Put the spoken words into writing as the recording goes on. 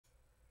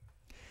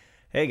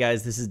Hey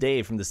guys, this is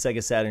Dave from the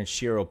SEGA Saturn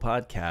SHIRO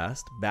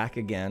podcast, back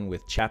again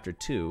with Chapter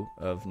 2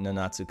 of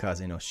Nanatsu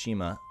Kaze no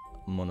Shima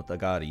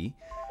Monogatari.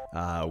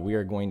 We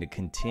are going to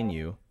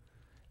continue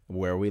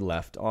where we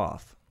left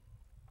off.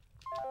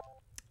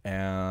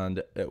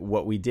 And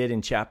what we did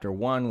in Chapter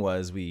 1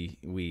 was we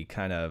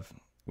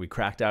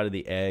cracked out of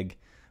the egg,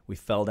 we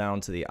fell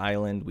down to the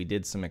island, we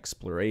did some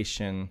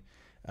exploration,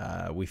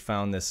 we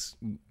found this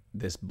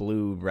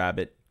blue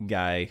rabbit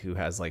guy who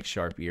has like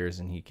sharp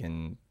ears and he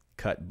can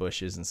cut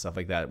bushes and stuff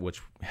like that,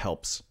 which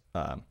helps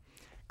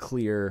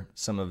clear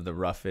some of the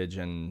roughage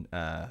and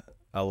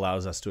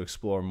allows us to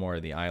explore more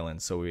of the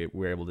island. So we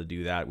were able to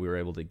do that. We were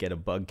able to get a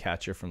bug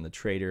catcher from the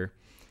trader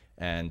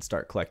and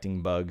start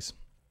collecting bugs.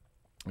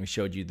 We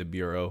showed you the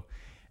bureau,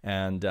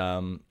 and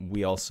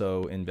we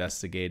also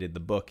investigated the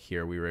book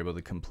here. We were able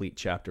to complete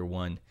Chapter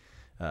 1,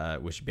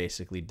 which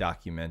basically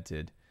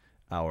documented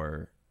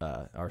our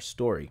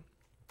story.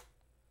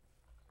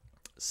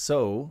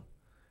 So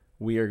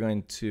we are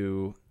going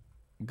to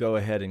go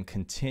ahead and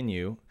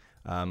continue.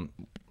 When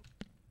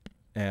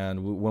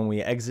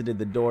we exited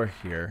the door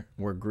here,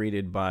 we're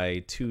greeted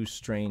by two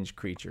strange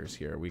creatures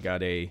here. We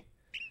got a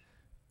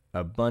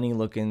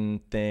bunny-looking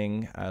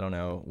thing, I don't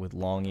know, with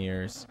long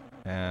ears,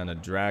 and a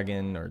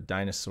dragon or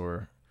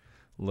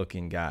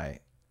dinosaur-looking guy.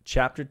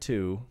 Chapter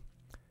 2,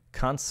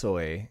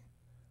 Kansoe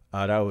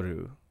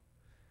Arauru.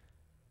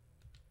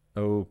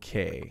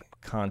 Okay,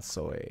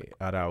 Kansoe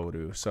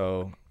Arauru.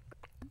 So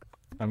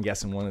I'm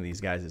guessing one of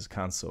these guys is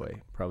Kansoe,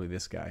 probably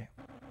this guy.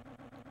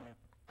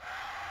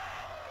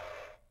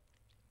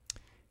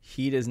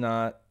 He does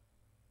not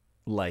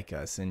like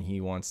us, and he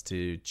wants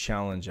to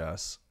challenge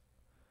us.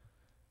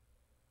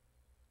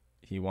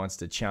 He wants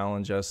to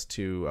challenge us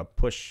to a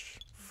push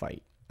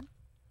fight.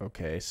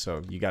 Okay,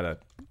 so you gotta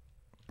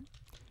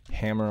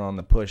hammer on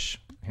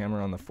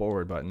the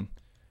forward button,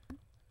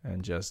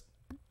 and just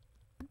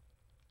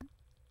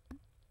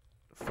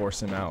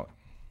force him out.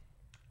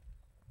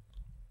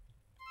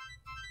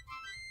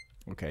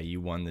 Okay, you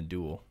won the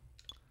duel.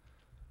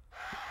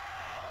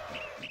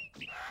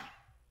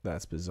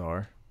 That's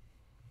bizarre.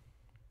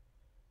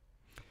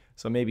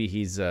 So maybe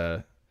he's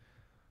either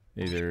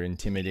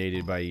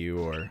intimidated by you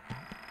or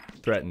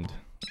threatened.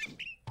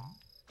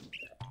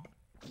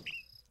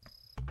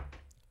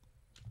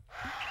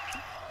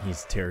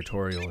 He's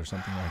territorial or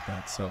something like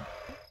that. So,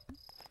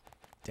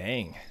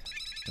 dang,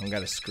 don't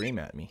gotta scream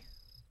at me.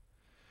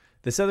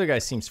 This other guy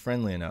seems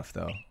friendly enough,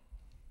 though.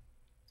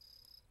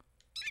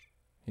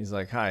 He's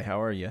like, "Hi,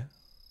 how are you?"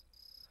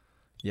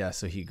 Yeah,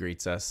 so he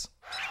greets us.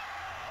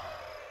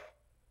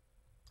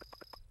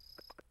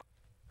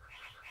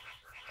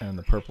 And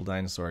the purple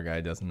dinosaur guy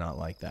does not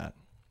like that.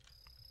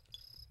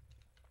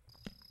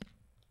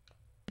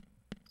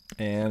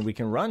 And we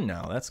can run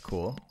now. That's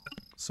cool.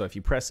 So if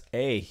you press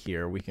A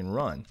here, we can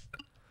run,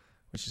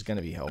 which is going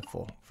to be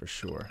helpful for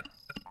sure.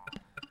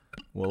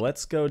 Well,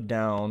 let's go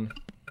down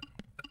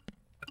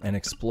and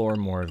explore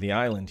more of the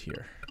island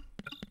here.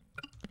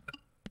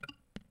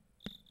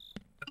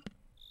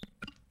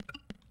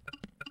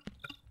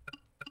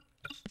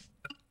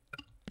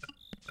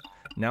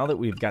 Now that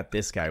we've got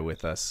this guy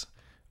with us,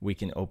 we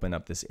can open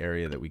up this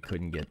area that we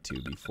couldn't get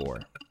to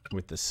before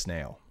with the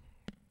snail.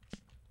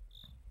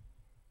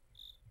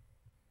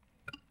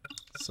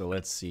 So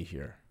let's see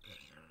here.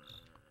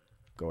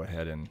 Go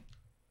ahead and...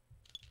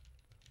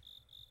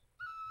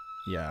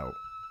 yeah,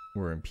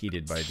 we're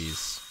impeded by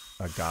these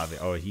agave.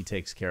 Oh, he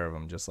takes care of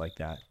them just like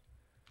that.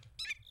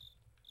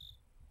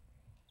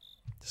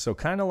 So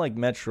kind of like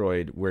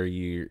Metroid, where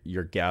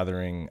you're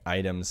gathering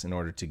items in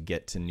order to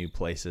get to new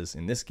places.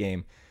 In this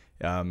game,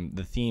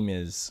 the theme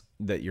is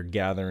that you're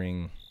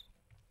gathering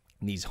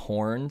these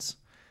horns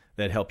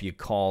that help you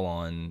call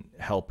on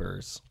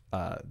helpers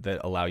that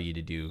allow you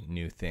to do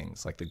new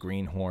things. Like the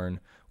green horn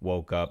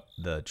woke up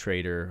the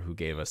trader who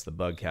gave us the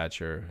bug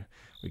catcher.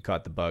 We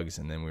caught the bugs,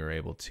 and then we were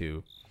able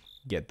to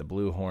get the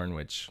blue horn,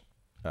 which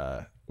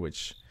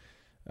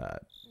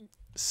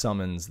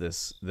summons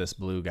this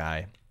blue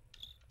guy.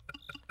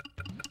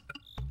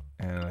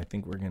 And I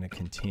think we're going to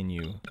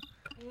continue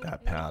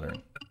that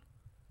pattern.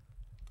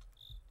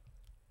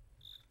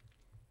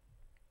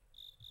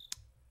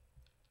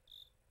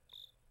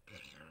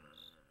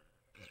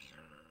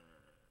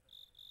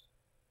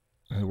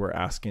 We're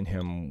asking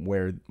him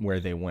where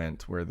they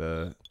went, where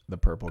the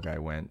purple guy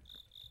went.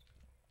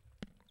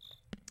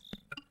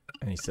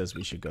 And he says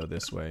we should go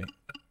this way.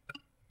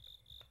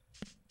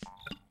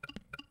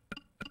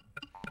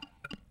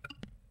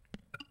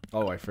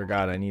 Oh, I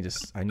forgot. I need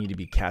to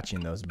be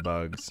catching those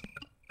bugs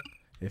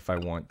if I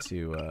want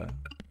to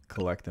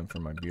collect them for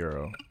my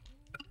bureau.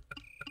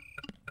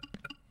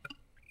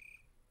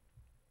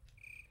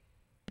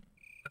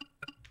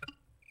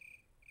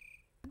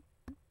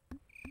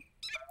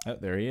 Oh,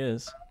 there he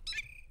is.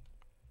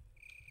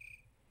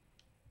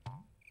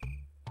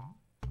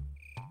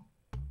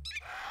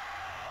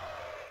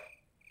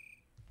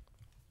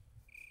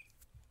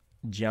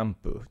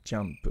 Jumpu.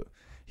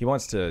 He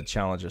wants to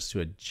challenge us to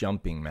a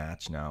jumping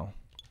match now.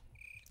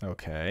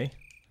 Okay.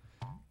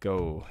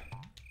 Go.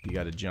 You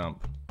gotta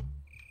jump.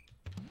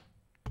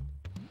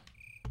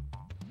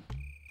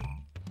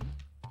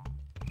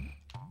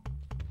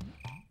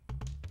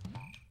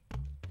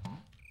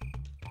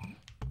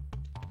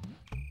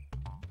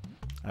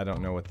 I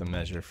don't know what the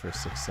measure for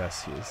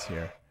success is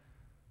here.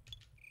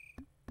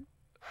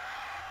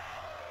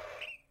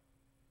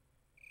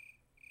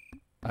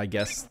 I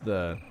guess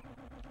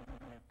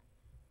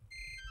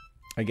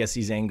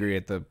he's angry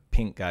at the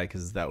pink guy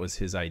because that was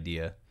his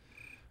idea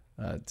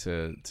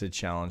to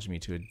challenge me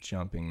to a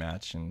jumping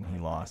match, and he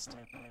lost.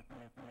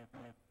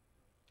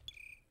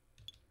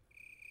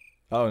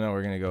 Oh no,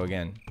 we're gonna go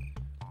again.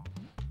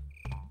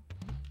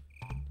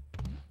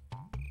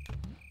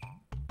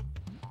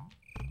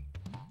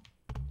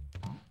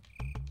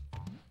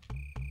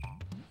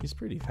 He's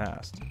pretty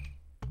fast.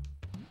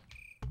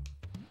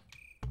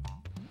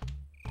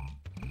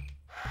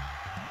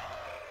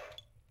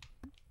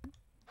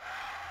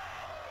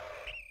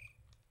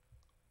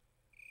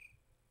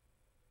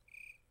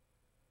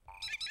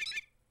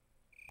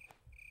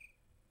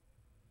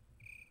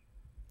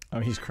 Oh,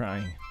 he's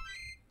crying.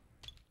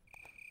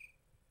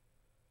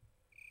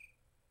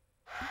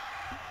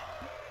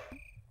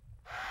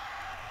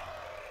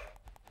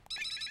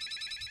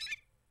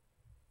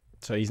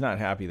 So he's not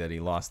happy that he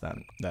lost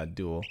that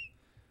duel.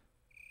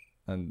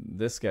 And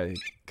this guy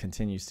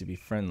continues to be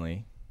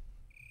friendly.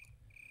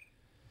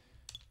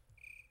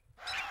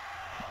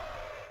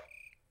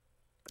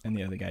 And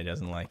the other guy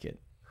doesn't like it.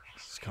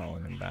 He's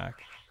calling him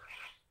back.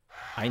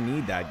 I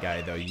need that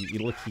guy though. You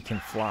look, he can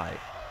fly.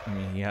 I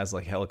mean, he has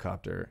like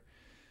helicopter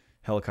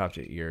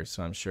ears,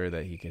 so I'm sure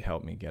that he could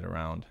help me get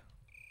around.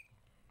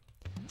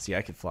 See,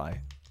 I could fly,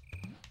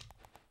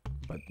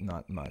 but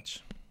not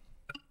much.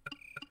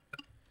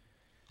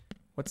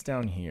 What's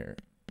down here?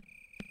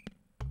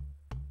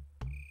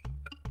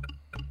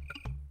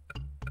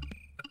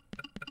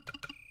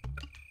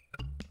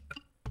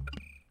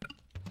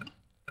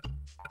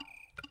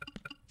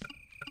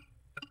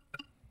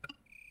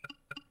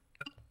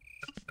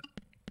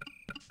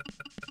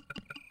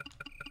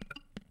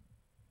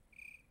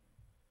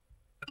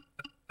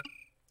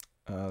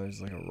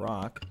 There's like a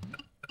rock.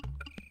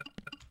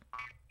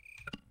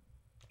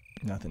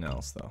 Nothing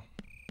else though.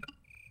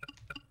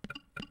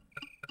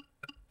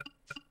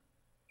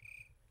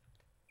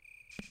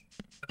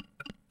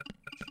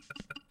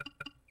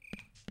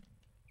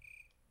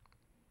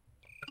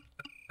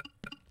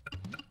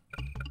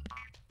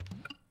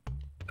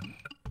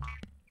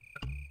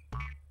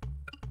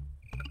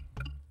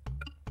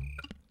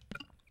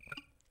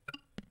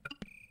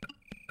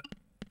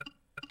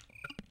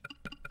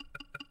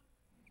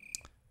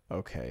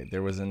 Okay,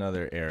 there was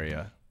another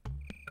area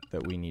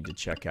that we need to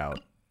check out.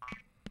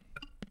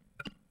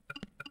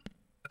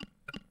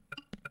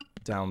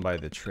 Down by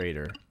the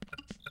trader.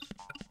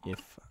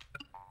 If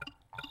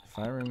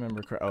I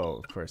remember correctly. Oh,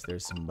 of course,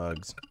 there's some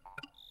bugs.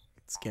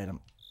 Let's get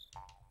them.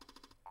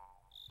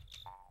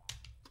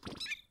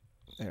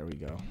 There we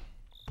go.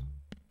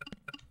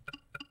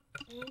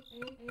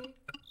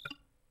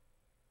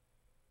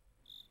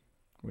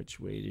 Which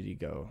way did he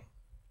go?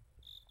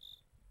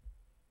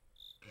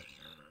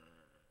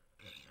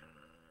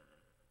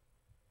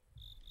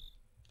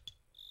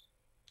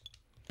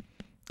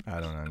 I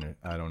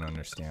don't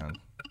understand.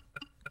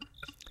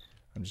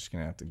 I'm just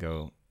gonna have to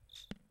go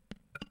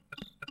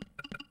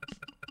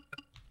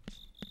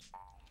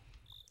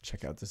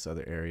check out this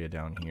other area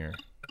down here.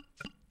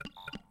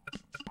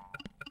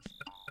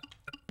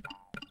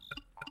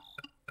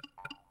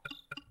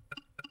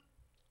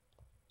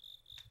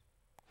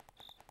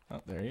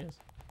 Oh, there he is.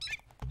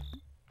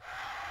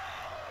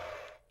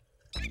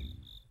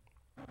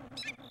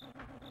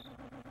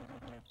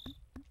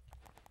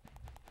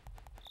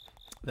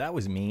 That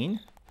was mean.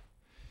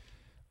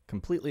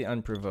 Completely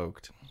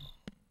unprovoked.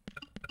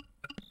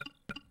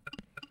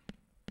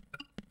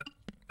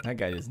 That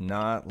guy does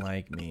not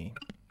like me.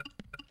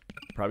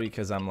 Probably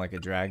because I'm like a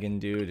dragon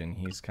dude and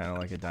he's kind of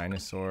like a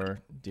dinosaur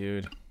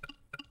dude.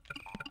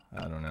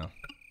 I don't know.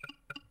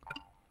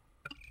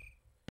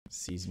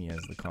 Sees me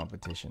as the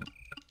competition.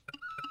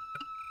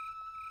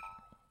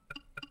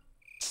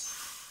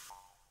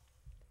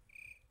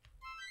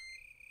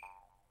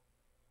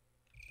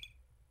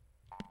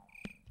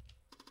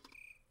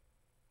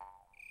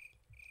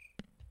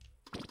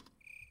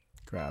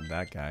 Grab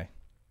that guy.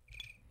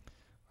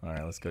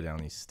 Alright, let's go down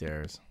these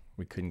stairs.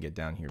 We couldn't get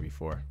down here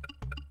before.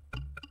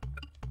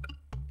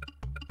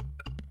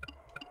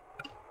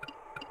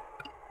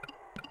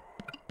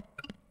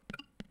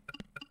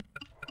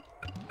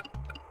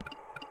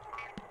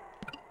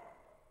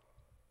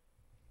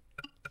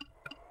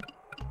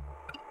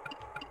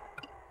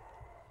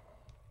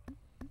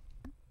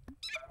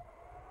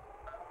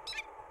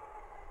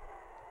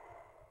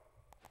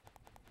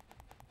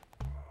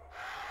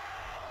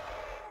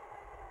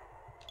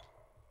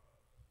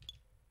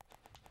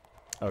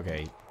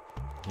 Okay,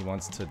 he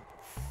wants to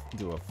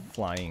do a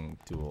flying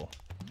duel.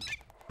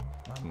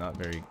 I'm not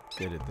very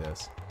good at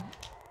this.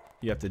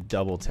 You have to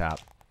double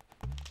tap.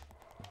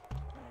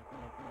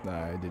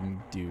 I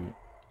didn't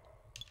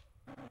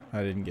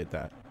get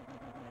that.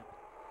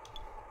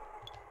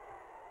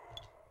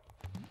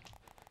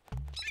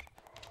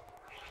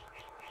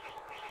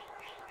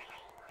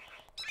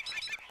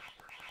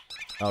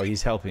 Oh,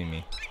 he's helping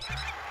me.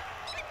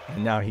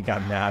 And now he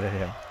got mad at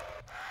him.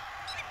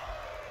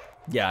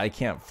 Yeah, I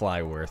can't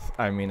fly worth.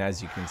 I mean,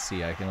 as you can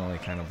see, I can only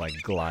kind of like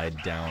glide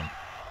down.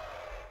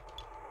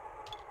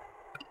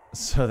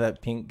 So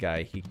that pink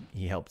guy,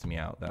 he helped me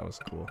out. That was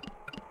cool.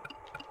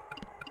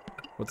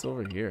 What's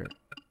over here?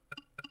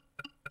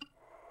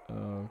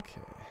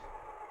 Okay.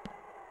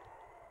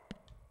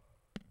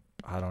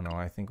 I don't know.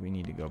 I think we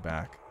need to go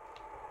back.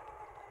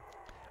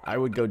 I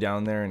would go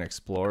down there and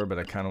explore, but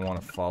I kind of want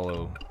to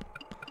follow.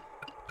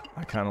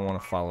 I kind of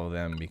want to follow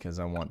them because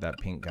I want that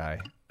pink guy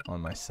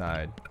on my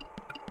side.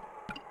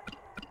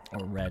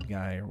 Or red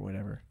guy or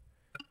whatever.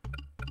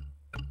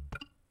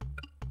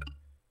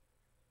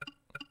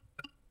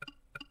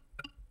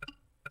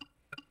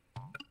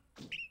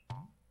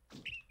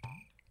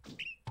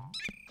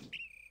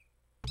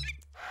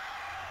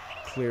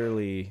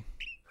 Clearly,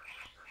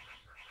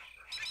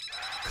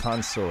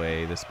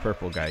 Kansoi, this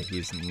purple guy,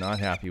 he's not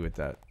happy with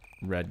that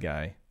red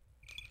guy.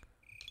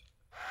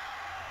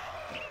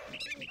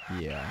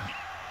 Yeah.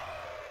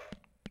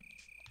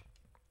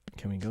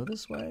 Can we go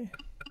this way?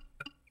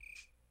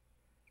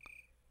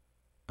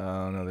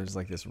 Oh no, there's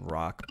like this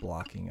rock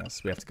blocking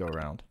us. We have to go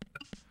around.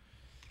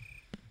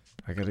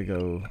 I gotta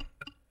go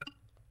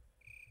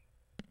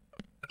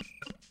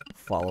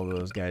follow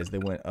those guys. They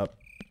went up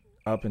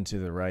and to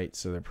the right,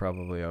 so they're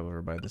probably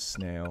over by the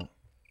snail.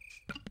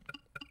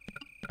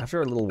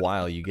 After a little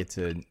while, you get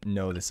to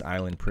know this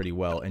island pretty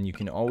well, and you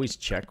can always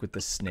check with the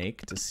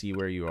snake to see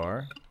where you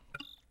are.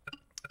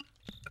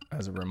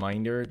 As a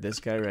reminder, this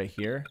guy right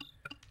here,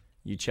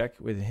 you check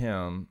with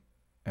him,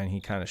 and he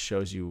kind of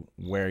shows you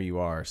where you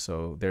are.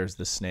 So there's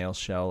the snail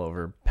shell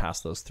over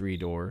past those 3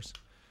 doors,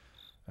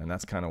 and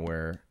that's kind of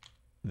where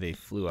they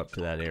flew up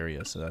to that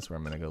area, so that's where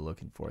I'm going to go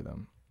looking for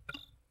them.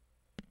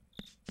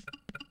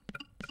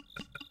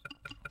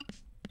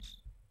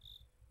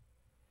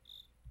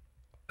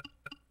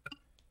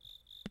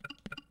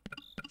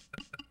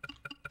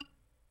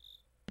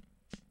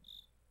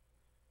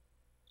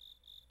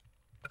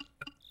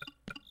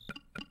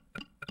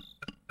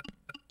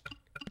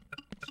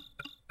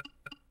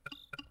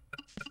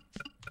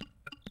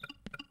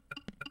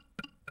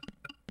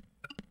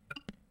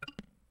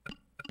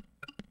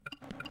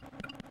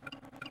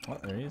 Oh,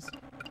 there he is.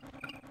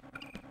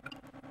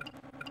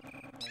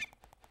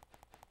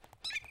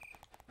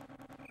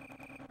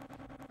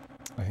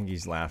 I think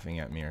he's laughing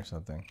at me or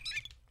something.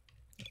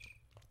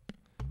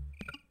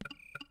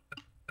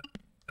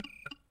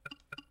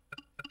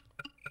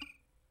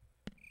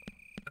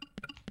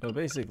 Well,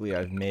 basically,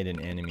 I've made an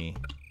enemy.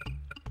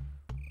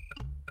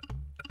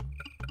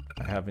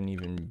 I haven't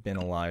even been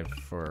alive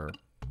for,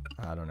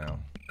 I don't know,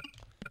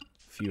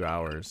 a few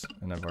hours,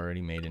 and I've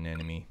already made an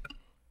enemy.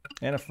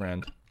 And a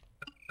friend.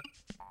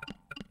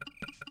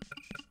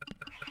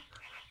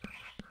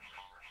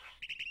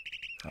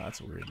 Oh,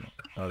 that's a weird one.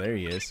 Oh, there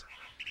he is.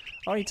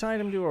 Oh, he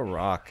tied him to a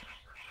rock.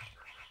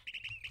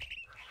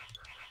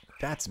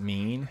 That's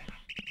mean.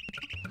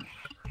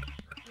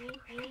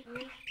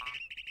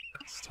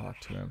 Let's talk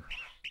to him.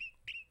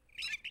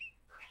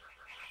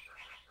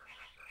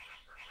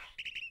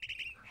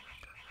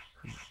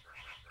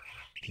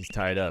 He's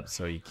tied up,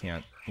 so you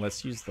can't.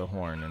 Let's use the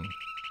horn and.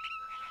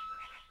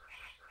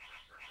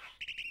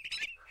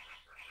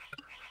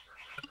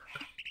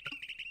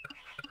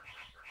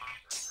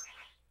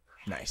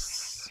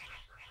 Nice.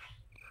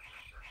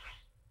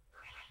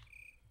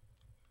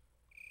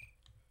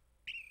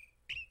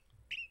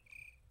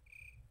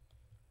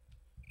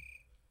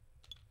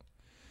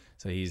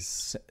 So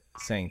he's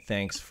saying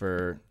thanks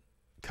for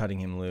cutting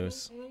him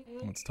loose.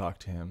 Let's talk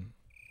to him.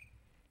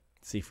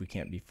 See if we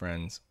can't be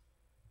friends.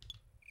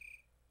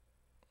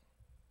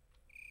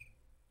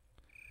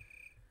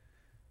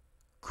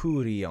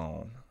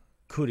 Kurion.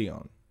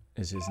 Kurion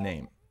is his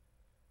name.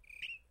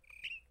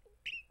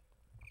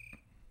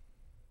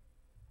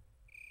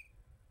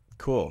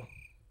 Cool.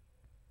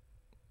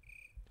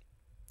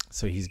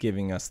 So he's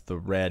giving us the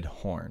red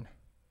horn,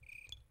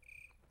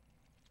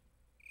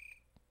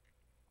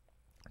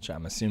 which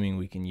I'm assuming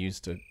we can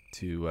use to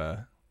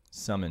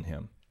summon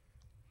him.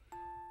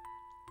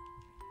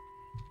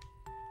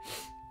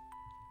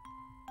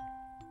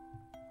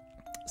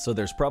 So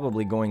there's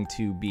probably going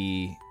to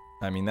be,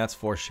 I mean, that's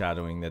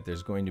foreshadowing that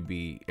there's going to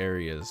be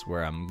areas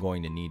where I'm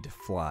going to need to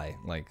fly,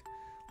 like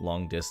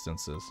long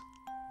distances.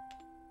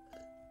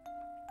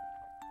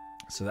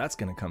 So that's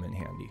going to come in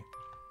handy.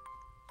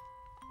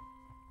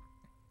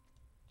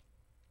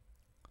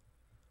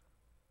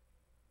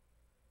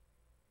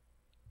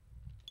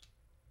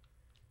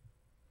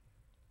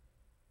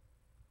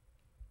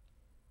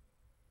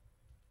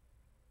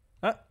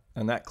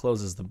 And that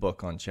closes the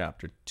book on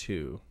chapter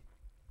 2.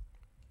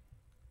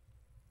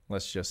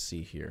 Let's just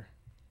see here.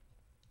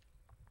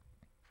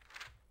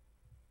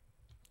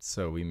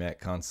 So we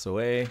met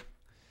Kansoi.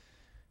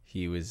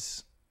 He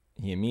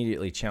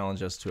immediately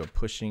challenged us to a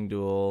pushing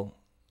duel.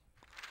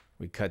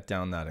 We cut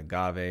down that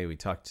agave. We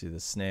talked to the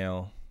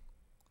snail.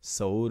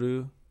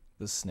 Souru,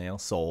 the snail.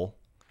 Soul.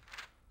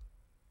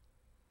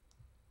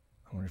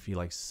 I wonder if he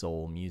likes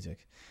soul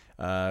music.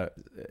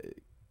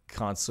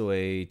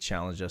 Kansoi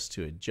challenged us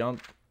to a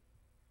jump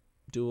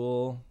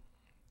duel.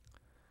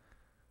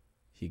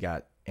 He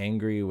got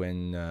angry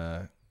when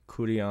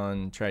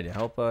Kurion tried to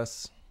help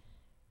us.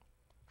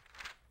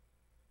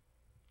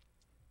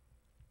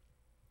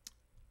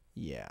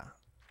 Yeah.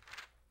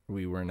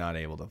 We were not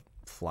able to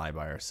fly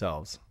by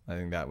ourselves. I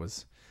think that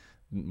was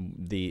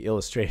the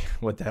illustrate.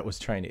 What that was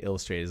trying to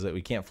illustrate is that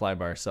we can't fly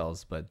by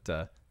ourselves, but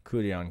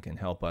Kurion can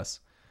help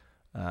us.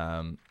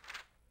 And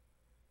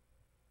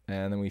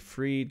then we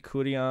freed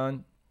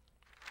Kurion.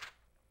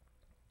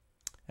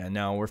 And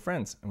now we're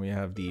friends. And we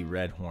have the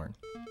red horn.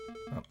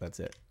 Oh, that's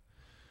it.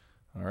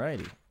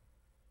 Alrighty.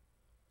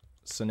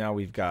 So now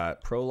we've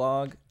got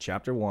prologue,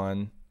 chapter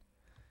 1,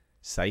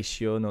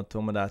 Saishio no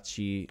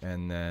Tomodachi,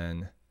 and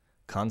then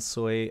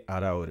Kansoi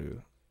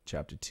Araoru,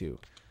 chapter 2,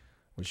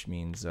 which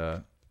means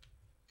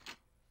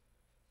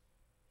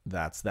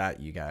that's that,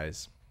 you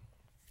guys.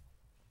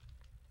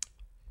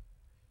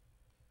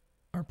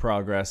 Our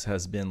progress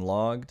has been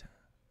logged.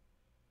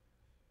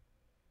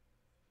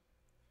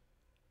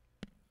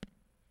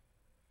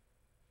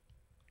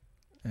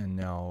 And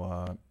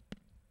now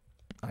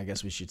I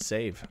guess we should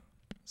save.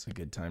 It's a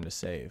good time to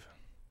save.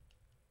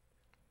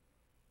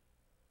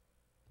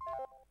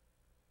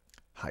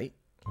 Height.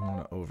 I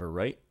want to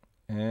overwrite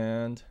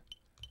and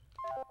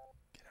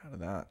get out of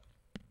that.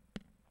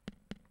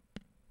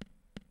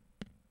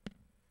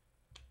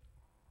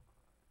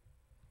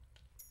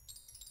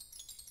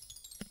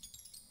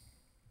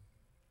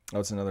 Oh,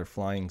 it's another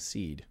flying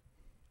seed.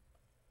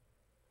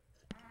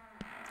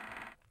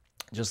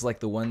 Just like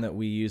the one that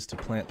we used to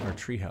plant our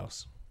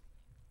treehouse.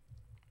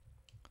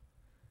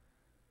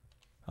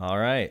 All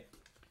right.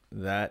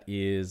 That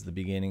is the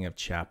beginning of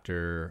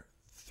chapter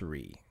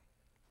 3.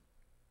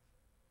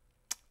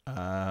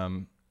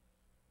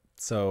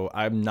 So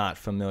I'm not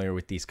familiar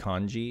with these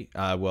kanji.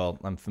 Well,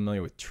 I'm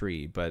familiar with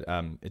tree, but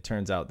it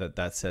turns out that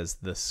that says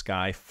the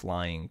sky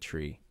flying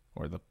tree,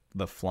 or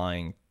the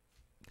flying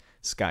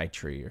sky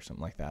tree, or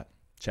something like that.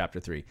 Chapter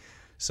 3.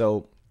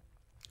 So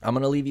I'm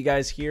going to leave you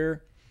guys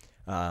here.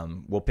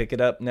 We'll pick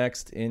it up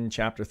next in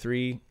chapter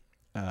 3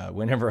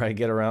 whenever I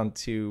get around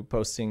to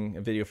posting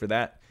a video for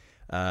that.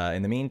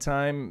 In the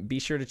meantime, be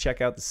sure to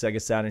check out the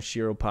Sega Saturn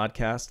Shiro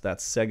podcast.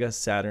 That's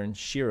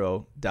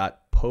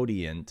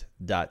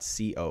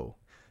segasaturnshiro.podiant.co.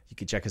 You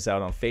can check us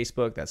out on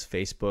Facebook. That's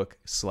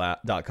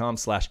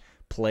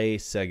facebook.com/play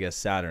Sega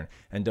Saturn.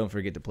 And don't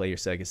forget to play your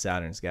Sega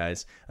Saturns,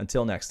 guys.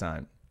 Until next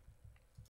time.